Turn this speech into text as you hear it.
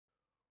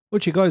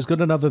What you guys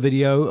got another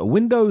video.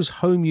 Windows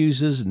home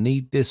users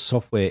need this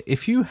software.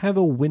 If you have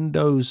a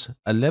Windows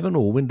 11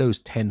 or Windows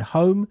 10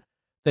 home,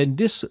 then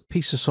this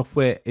piece of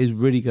software is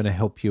really going to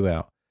help you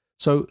out.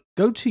 So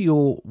go to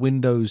your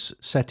Windows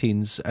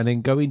settings and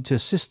then go into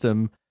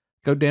System,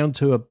 go down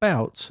to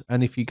About,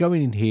 and if you go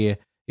in here,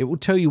 it will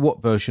tell you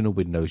what version of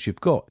Windows you've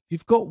got. If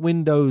you've got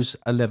Windows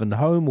 11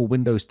 Home or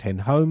Windows 10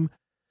 Home,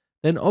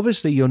 then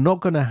obviously you're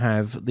not going to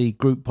have the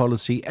group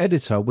policy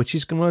editor, which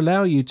is going to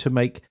allow you to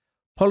make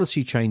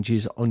policy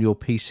changes on your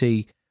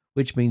PC,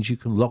 which means you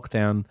can lock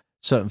down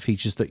certain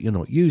features that you're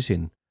not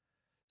using.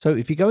 So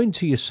if you go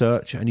into your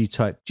search and you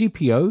type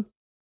GPO,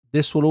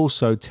 this will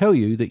also tell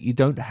you that you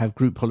don't have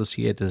group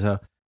policy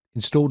editor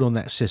installed on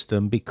that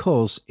system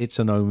because it's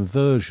an own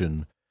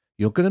version.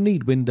 You're going to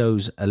need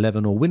Windows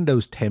 11 or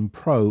Windows 10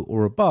 Pro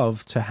or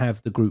above to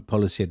have the group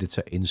policy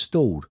editor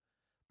installed.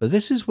 But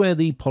this is where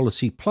the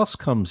Policy Plus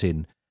comes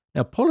in.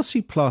 Now,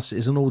 Policy Plus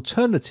is an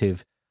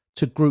alternative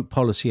to Group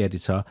Policy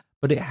Editor,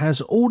 but it has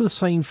all the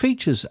same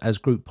features as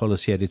Group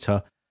Policy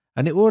Editor,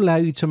 and it will allow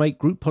you to make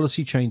group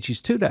policy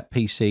changes to that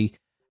PC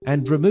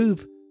and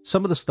remove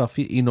some of the stuff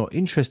you're not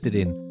interested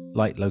in,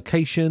 like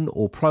location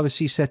or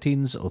privacy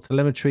settings or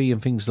telemetry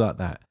and things like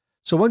that.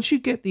 So once you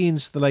get the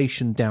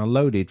installation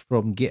downloaded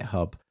from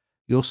GitHub,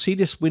 you'll see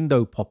this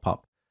window pop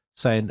up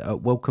saying,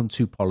 welcome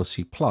to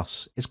Policy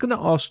Plus. It's going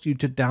to ask you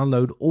to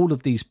download all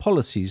of these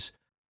policies.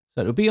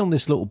 So it'll be on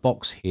this little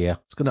box here.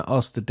 It's going to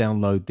ask to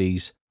download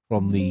these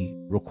from the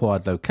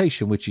required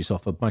location, which is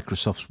off of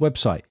Microsoft's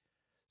website.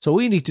 So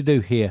all you need to do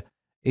here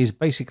is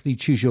basically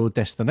choose your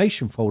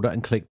destination folder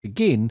and click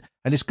begin,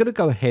 and it's going to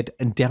go ahead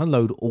and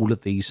download all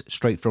of these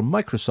straight from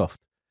Microsoft.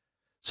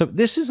 So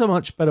this is a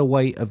much better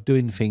way of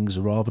doing things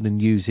rather than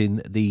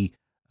using the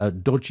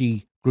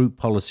dodgy group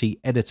policy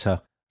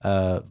editor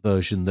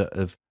version that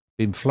have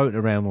been floating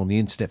around on the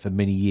internet for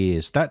many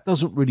years. That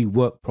doesn't really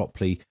work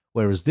properly,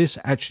 whereas this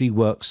actually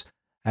works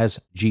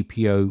as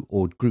GPO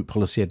or group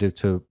policy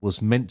editor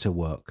was meant to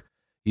work.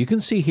 You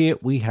can see here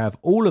we have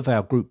all of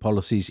our group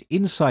policies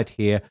inside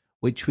here,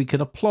 which we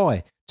can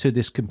apply to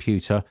this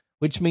computer,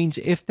 which means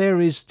if there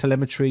is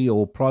telemetry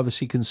or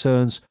privacy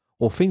concerns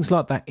or things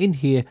like that in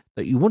here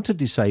that you want to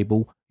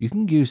disable, you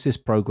can use this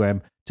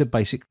program to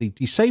basically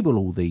disable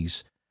all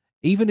these.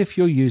 Even if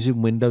you're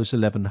using Windows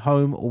 11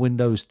 Home or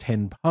Windows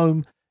 10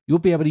 Home, you'll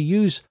be able to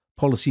use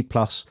Policy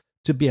Plus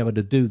to be able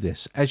to do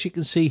this. As you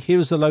can see,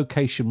 here's the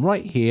location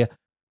right here.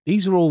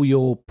 These are all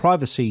your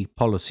privacy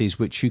policies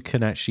which you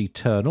can actually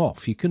turn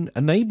off. You can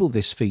enable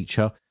this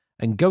feature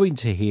and go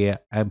into here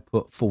and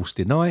put false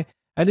deny,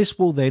 and this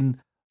will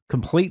then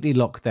completely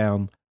lock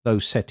down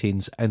those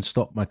settings and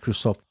stop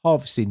Microsoft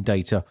harvesting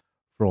data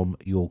from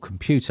your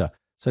computer.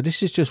 So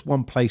this is just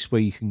one place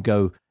where you can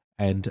go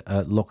and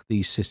lock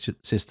these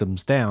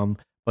systems down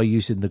by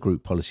using the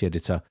group policy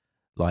editor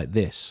like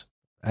this.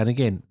 And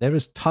again, there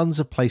is tons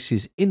of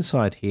places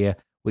inside here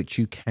which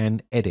you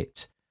can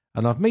edit.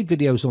 And I've made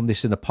videos on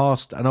this in the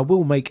past, and I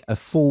will make a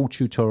full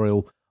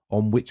tutorial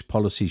on which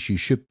policies you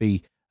should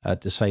be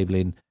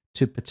disabling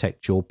to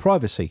protect your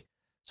privacy.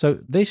 So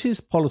this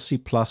is Policy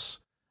Plus,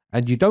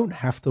 and you don't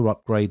have to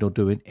upgrade or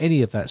doing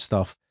any of that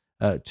stuff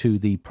to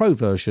the Pro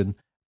version.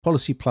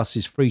 Policy Plus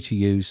is free to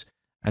use,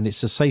 and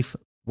it's a safe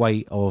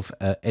way of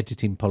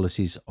editing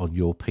policies on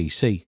your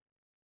PC.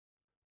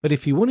 But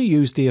if you want to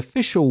use the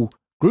official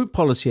group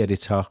policy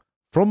editor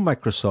from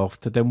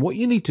Microsoft, then what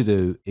you need to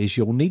do is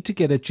you'll need to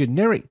get a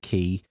generic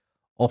key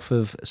off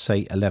of,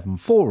 say,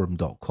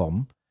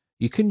 11forum.com.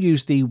 You can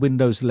use the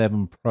Windows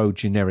 11 Pro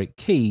generic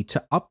key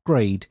to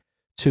upgrade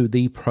to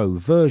the Pro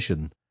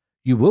version.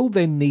 You will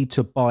then need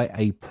to buy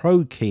a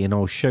Pro key, and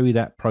I'll show you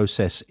that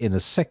process in a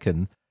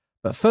second.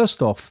 But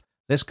first off,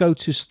 let's go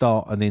to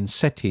Start and then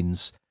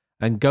Settings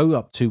and go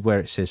up to where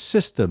it says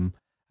System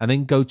and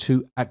then go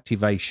to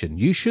Activation.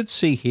 You should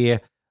see here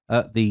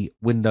the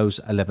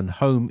Windows 11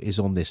 Home is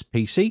on this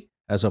PC,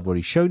 as I've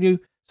already shown you.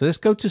 So let's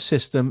go to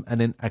System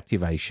and then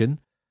Activation.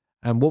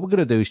 And what we're going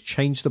to do is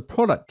change the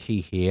product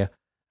key here,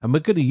 and we're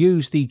going to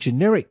use the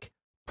generic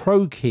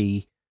Pro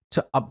key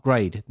to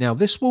upgrade. Now,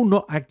 this will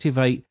not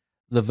activate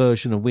the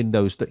version of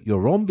Windows that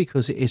you're on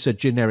because it is a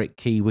generic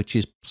key which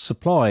is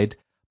supplied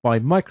by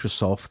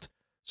Microsoft,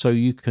 so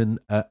you can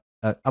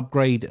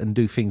upgrade and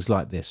do things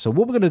like this. So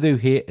what we're going to do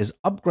here is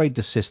upgrade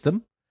the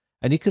system,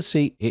 and you can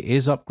see it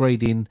is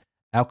upgrading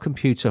our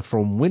computer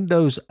from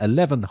Windows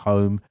 11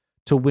 Home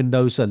to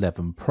Windows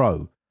 11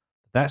 Pro.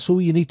 That's all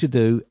you need to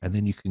do, and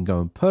then you can go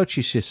and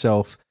purchase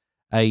yourself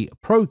a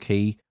Pro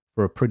key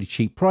for a pretty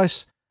cheap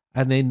price,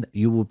 and then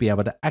you will be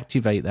able to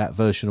activate that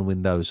version of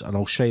Windows, and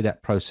I'll show you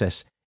that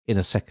process in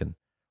a second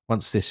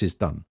once this is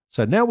done.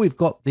 So now we've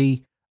got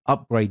the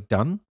upgrade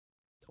done.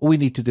 All we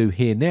need to do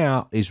here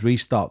now is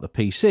restart the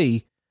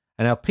PC,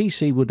 and our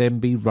PC will then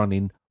be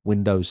running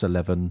Windows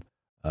 11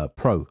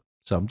 Pro.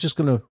 So I'm just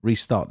going to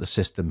restart the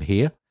system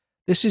here.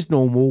 This is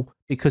normal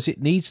because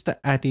it needs to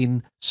add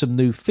in some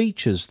new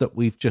features that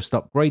we've just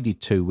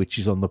upgraded to, which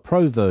is on the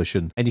Pro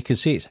version. And you can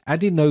see it's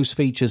adding those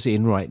features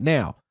in right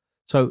now.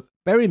 So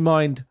bear in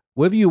mind,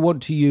 whether you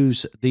want to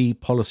use the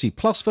Policy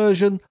Plus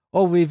version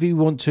Or if you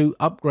want to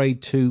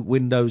upgrade to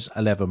Windows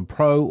 11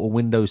 Pro or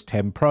Windows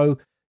 10 Pro,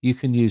 you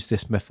can use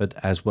this method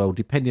as well,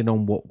 depending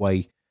on what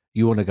way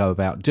you want to go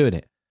about doing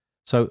it.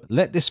 So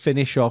let this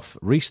finish off,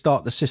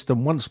 restart the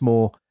system once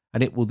more,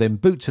 and it will then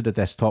boot to the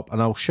desktop,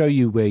 and I'll show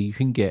you where you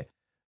can get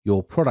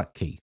your product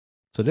key.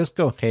 So let's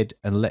go ahead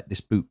and let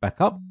this boot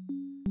back up.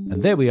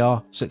 And there we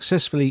are,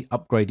 successfully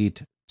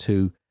upgraded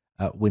to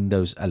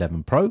Windows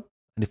 11 Pro.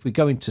 And if we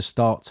go into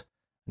Start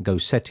and go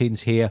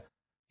Settings here,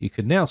 you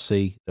can now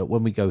see that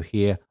when we go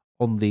here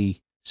on the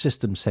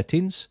System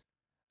Settings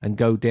and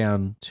go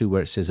down to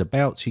where it says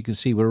About, you can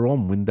see we're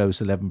on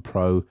Windows 11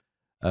 Pro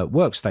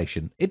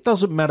Workstation. It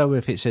doesn't matter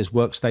if it says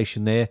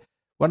Workstation there.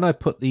 When I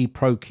put the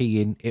Pro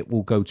key in, it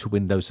will go to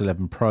Windows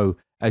 11 Pro,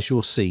 as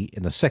you'll see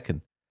in a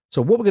second.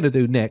 So what we're going to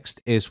do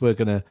next is we're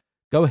going to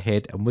go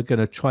ahead and we're going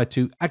to try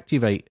to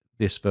activate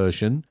this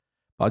version.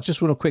 But I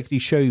just want to quickly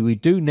show you, we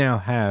do now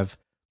have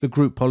the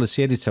group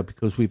policy editor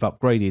because we've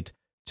upgraded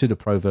to the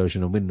Pro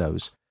version of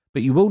Windows.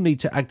 But you will need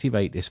to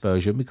activate this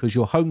version because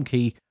your home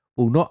key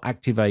will not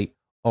activate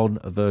on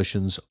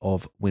versions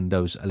of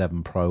Windows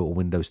 11 Pro or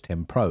Windows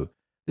 10 Pro.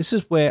 This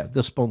is where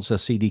the sponsor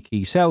CD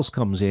Key Sales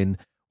comes in,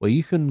 where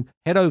you can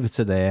head over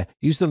to there,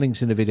 use the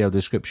links in the video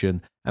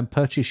description, and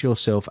purchase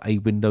yourself a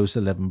Windows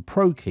 11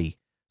 Pro key.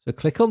 So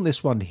click on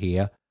this one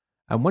here,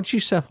 and once you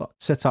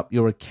set up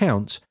your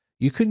account,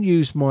 you can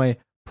use my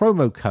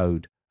promo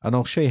code, and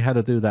I'll show you how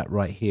to do that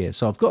right here.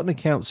 So I've got an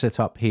account set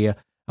up here,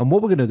 and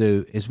what we're going to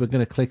do is we're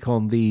going to click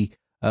on the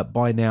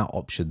Buy Now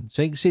option.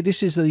 So you can see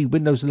this is the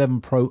Windows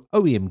 11 Pro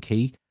OEM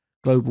key,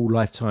 Global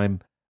Lifetime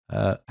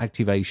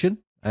Activation,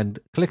 and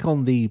click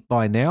on the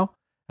Buy Now.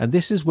 And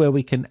this is where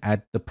we can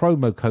add the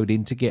promo code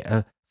in to get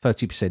a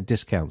 30%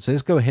 discount. So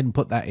let's go ahead and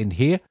put that in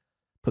here.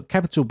 Put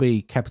capital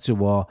B,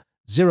 capital R,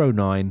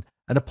 09,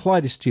 and apply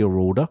this to your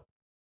order.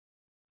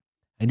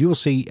 And you'll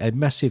see a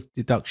massive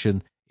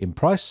deduction in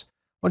price.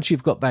 Once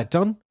you've got that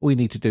done, all you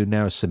need to do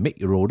now is submit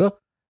your order.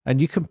 And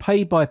you can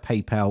pay by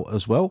PayPal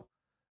as well.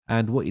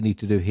 And what you need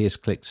to do here is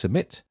click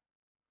Submit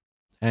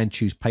and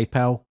choose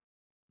PayPal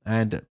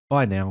and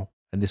Buy Now.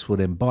 And this will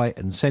then buy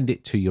and send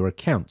it to your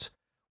account.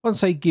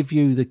 Once they give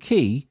you the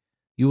key,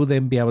 you will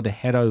then be able to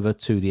head over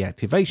to the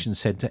Activation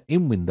Center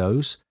in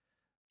Windows,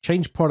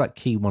 change product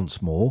key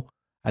once more,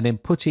 and then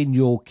put in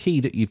your key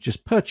that you've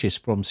just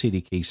purchased from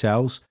CD Key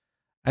Sales,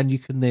 and you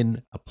can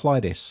then apply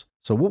this.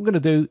 So what we're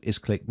going to do is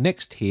click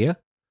Next here,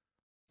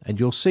 and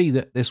you'll see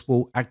that this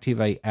will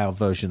activate our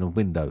version of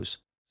Windows.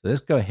 So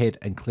let's go ahead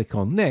and click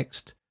on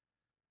Next,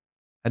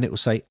 and it will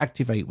say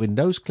Activate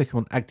Windows. Click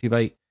on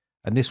Activate,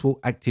 and this will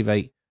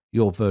activate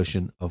your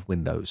version of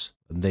Windows.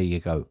 And there you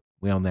go.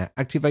 We are now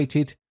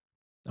activated.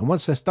 And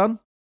once that's done,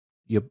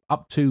 you're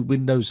up to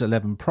Windows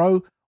 11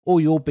 Pro,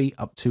 or you'll be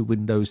up to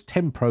Windows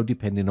 10 Pro,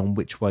 depending on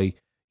which way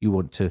you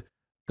want to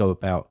go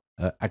about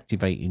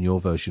activating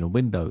your version of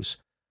Windows.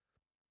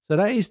 So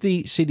that is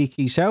the CD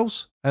Key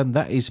Sales, and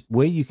that is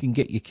where you can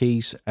get your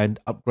keys and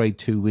upgrade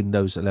to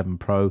Windows 11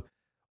 Pro,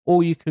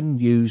 or you can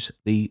use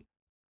the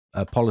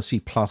Policy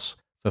Plus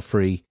for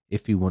free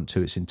if you want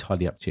to. It's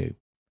entirely up to you.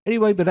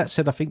 Anyway, but that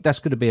said, I think that's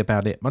going to be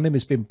about it. My name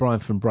has been Brian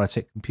from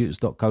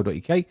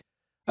briteccomputers.co.uk.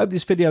 Hope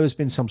this video has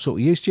been some sort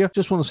of use to you.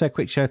 Just want to say a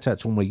quick shout out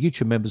to all my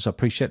YouTube members. I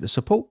appreciate the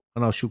support,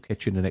 and I shall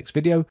catch you in the next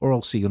video, or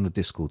I'll see you on the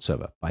Discord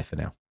server. Bye for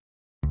now.